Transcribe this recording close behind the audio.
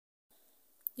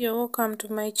You're welcome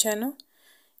to my channel.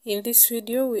 In this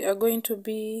video we are going to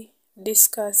be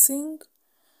discussing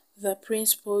the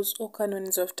principles or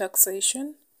canons of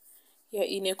taxation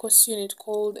in a course unit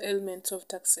called Elements of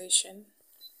Taxation.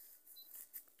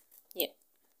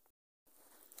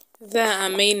 There are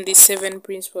mainly 7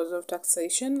 principles of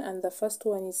taxation, and the first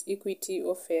one is equity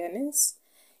or fairness.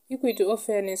 Equity or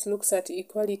fairness looks at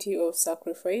equality of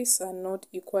sacrifice and not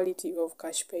equality of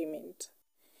cash payment.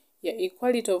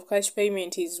 Equality of cash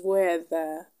payment is where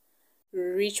the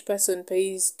rich person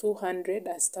pays 200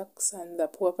 as tax and the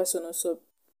poor person also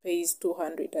pays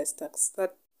 200 as tax.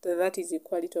 That is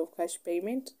equality of cash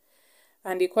payment,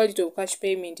 and equality of cash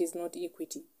payment is not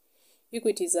equity.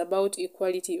 Equity is about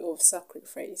equality of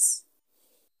sacrifice.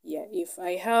 If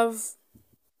I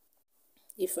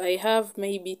have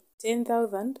maybe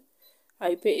 10,000,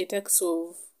 I pay a tax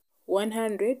of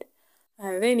 100,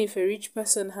 and then if a rich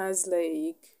person has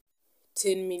like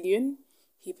 10 million,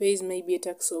 he pays maybe a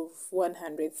tax of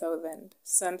 100,000,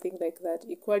 something like that.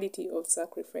 Equality of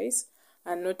sacrifice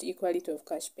and not equality of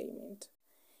cash payment.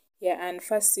 And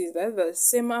first is that the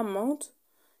same amount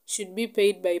should be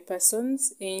paid by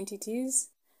persons, entities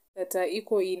that are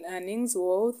equal in earnings,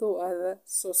 wealth, or other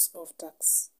source of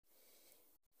tax,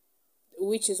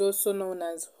 which is also known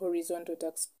as horizontal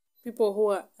tax. People who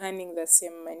are earning the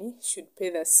same money should pay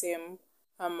the same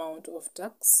amount of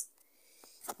tax.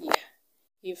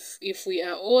 If we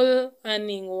are all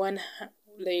earning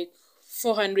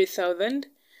 400,000,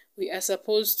 we are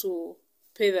supposed to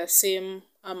pay the same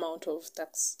amount of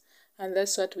tax, and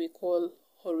that's what we call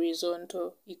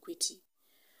horizontal equity.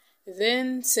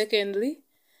 Then secondly,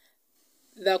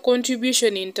 the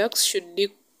contribution in tax should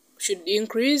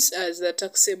increase as the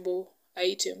taxable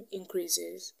item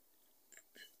increases.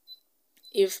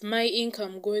 If my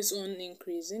income goes on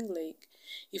increasing, like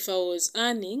if I was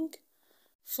earning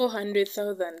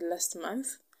 400,000 last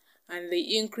month and they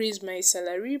increase my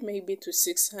salary maybe to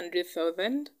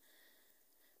 600,000,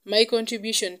 my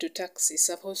contribution to tax is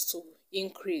supposed to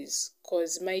increase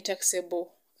because my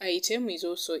taxable item is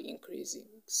also increasing.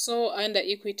 So under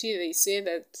equity they say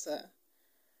that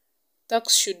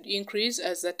tax should increase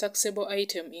as the taxable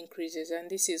item increases, and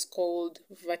this is called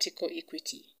vertical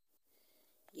equity.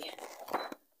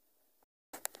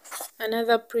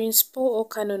 Another principle or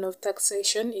canon of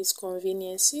taxation is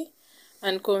conveniency,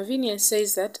 and convenience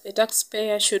says that a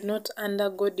taxpayer should not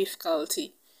undergo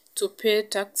difficulty to pay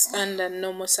tax under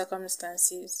normal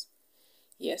circumstances.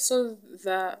 So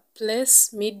the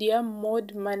place, medium,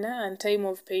 mode, manner, and time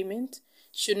of payment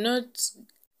should not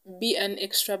be an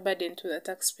extra burden to the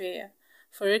taxpayer.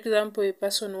 For example, a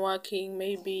person working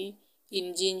maybe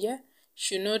in Jinja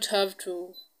should not have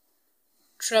to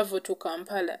travel to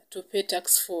Kampala to pay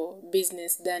tax for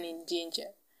business done in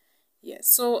Jinja.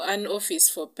 So an office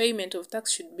for payment of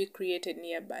tax should be created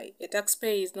nearby. A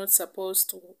taxpayer is not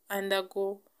supposed to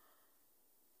undergo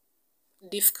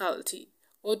difficulty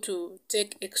or to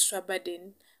take extra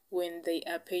burden when they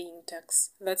are paying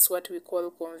tax. That's what we call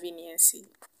conveniency.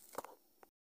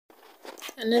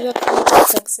 Another kind of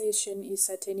taxation is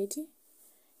certainty.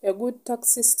 A good tax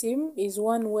system is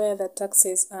one where the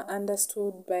taxes are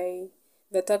understood by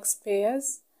the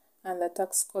taxpayers and the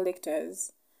tax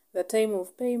collectors. The time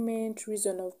of payment,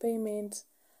 reason of payment,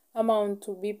 amount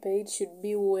to be paid should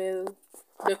be well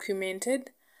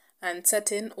documented and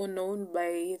certain or known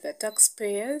by the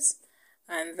taxpayers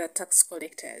and the tax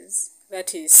collectors.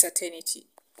 That is certainty.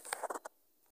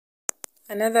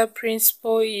 Another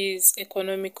principle is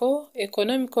economical.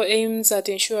 Economical aims at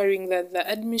ensuring that the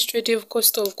administrative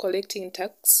cost of collecting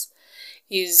tax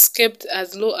is kept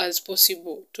as low as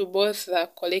possible to both the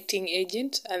collecting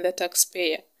agent and the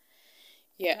taxpayer.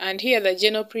 And here the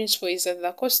general principle is that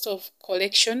the cost of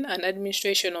collection and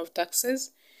administration of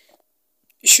taxes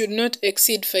should not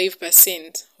exceed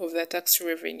 5% of the tax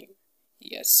revenue.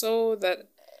 So that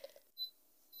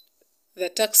the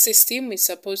tax system is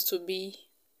supposed to be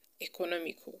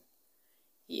economical.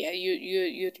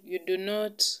 You do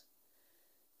not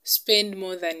spend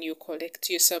more than you collect.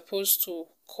 You're supposed to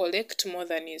collect more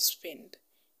than you spend.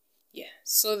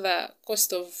 So the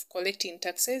cost of collecting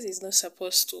taxes is not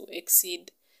supposed to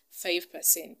exceed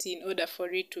 5% in order for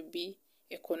it to be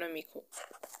economical.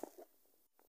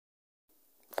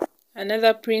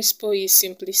 Another principle is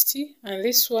simplicity, and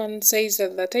this one says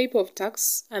that the type of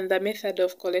tax and the method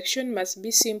of collection must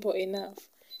be simple enough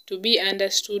to be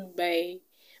understood by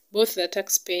both the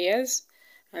taxpayers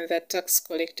and the tax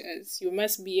collectors. You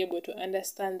must be able to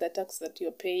understand the tax that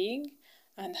you're paying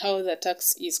and how the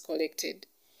tax is collected.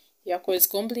 Because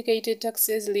complicated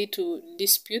taxes lead to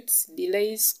disputes,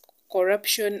 delays,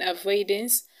 corruption,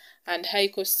 avoidance, and high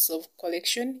costs of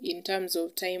collection in terms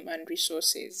of time and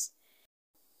resources.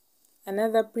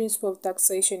 Another principle of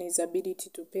taxation is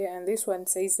ability to pay, and this one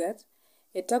says that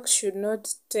a tax should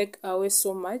not take away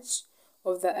so much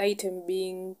of the item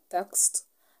being taxed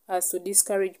as to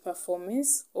discourage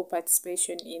performance or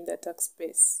participation in the tax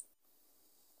base.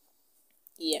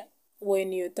 Yeah,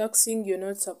 when you're taxing, you're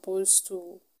not supposed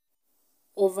to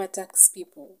overtax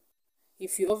people.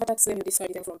 If you overtax them, you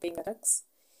discourage them from paying the tax.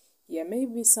 Yeah,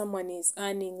 maybe someone is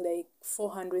earning like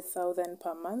 400,000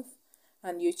 per month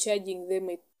and you're charging them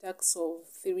a tax of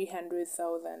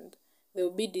 300,000.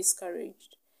 They'll be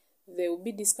discouraged. They will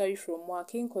be discouraged from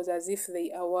working because as if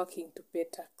they are working to pay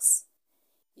tax.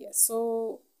 Yeah,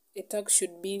 so a tax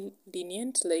should be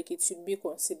lenient, like it should be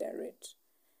considerate.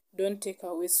 Don't take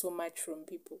away so much from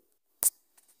people.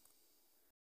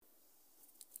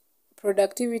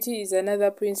 Productivity is another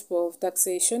principle of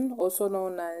taxation, also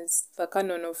known as the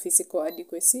canon of fiscal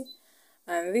adequacy.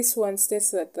 And this one states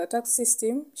that the tax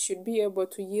system should be able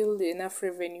to yield enough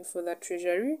revenue for the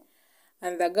treasury,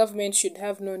 and the government should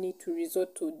have no need to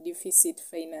resort to deficit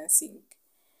financing.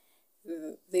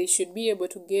 They should be able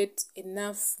to get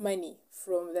enough money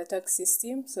from the tax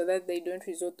system so that they don't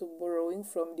resort to borrowing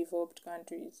from developed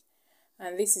countries.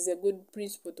 And this is a good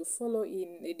principle to follow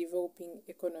in a developing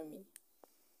economy.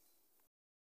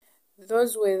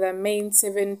 Those were the main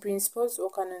 7 principles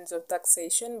or canons of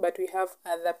taxation, but we have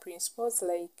other principles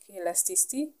like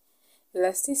elasticity.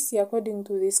 Elasticity, according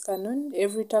to this canon,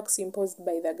 every tax imposed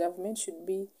by the government should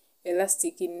be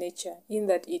elastic in nature, in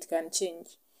that it can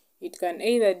change. It can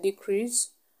either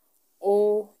decrease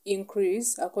or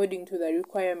increase according to the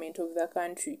requirement of the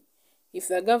country. If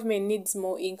the government needs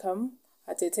more income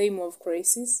at a time of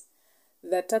crisis,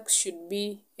 the tax should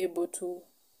be able to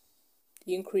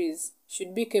increase,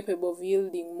 should be capable of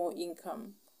yielding more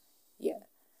income. Yeah.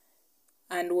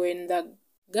 And when the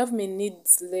government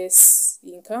needs less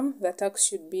income, the tax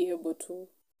should be able to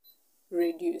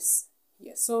reduce.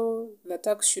 Yeah, so the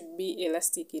tax should be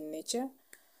elastic in nature.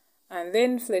 And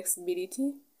then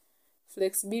flexibility.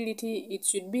 Flexibility, it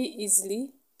should be easily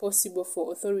possible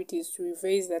for authorities to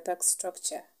revise the tax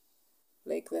structure.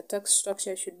 Like the tax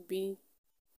structure should be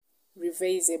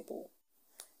revisable.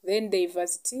 Then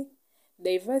diversity.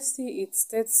 Diversity, it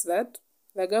states that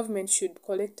the government should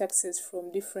collect taxes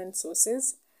from different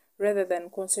sources rather than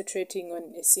concentrating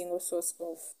on a single source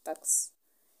of tax.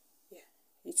 Yeah,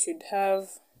 it should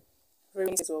have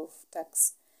varieties of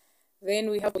tax. Then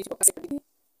we have political acceptability.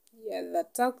 Yeah, the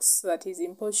tax that is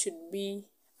imposed should be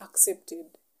accepted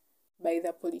by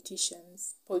the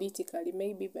politicians, politically,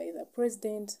 maybe by the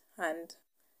president and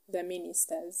the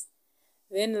ministers.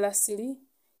 Then lastly,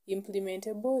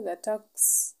 implementable. The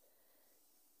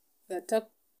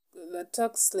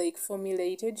tax like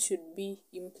formulated should be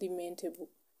implementable.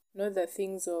 Not the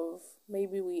things of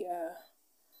maybe we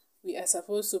are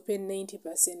supposed to pay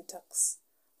 90% tax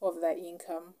of the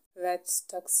income. That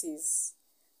tax is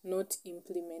not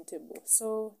implementable.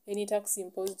 So any tax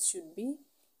imposed should be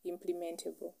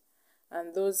implementable.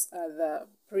 And those are the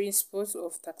principles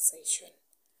of taxation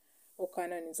or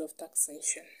canons of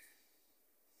taxation.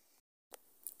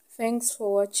 Thanks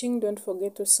for watching. Don't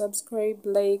forget to subscribe,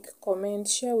 like, comment,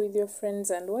 share with your friends,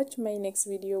 and watch my next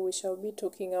video. We shall be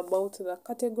talking about the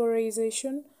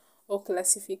categorization or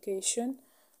classification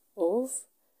of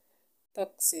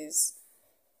taxes.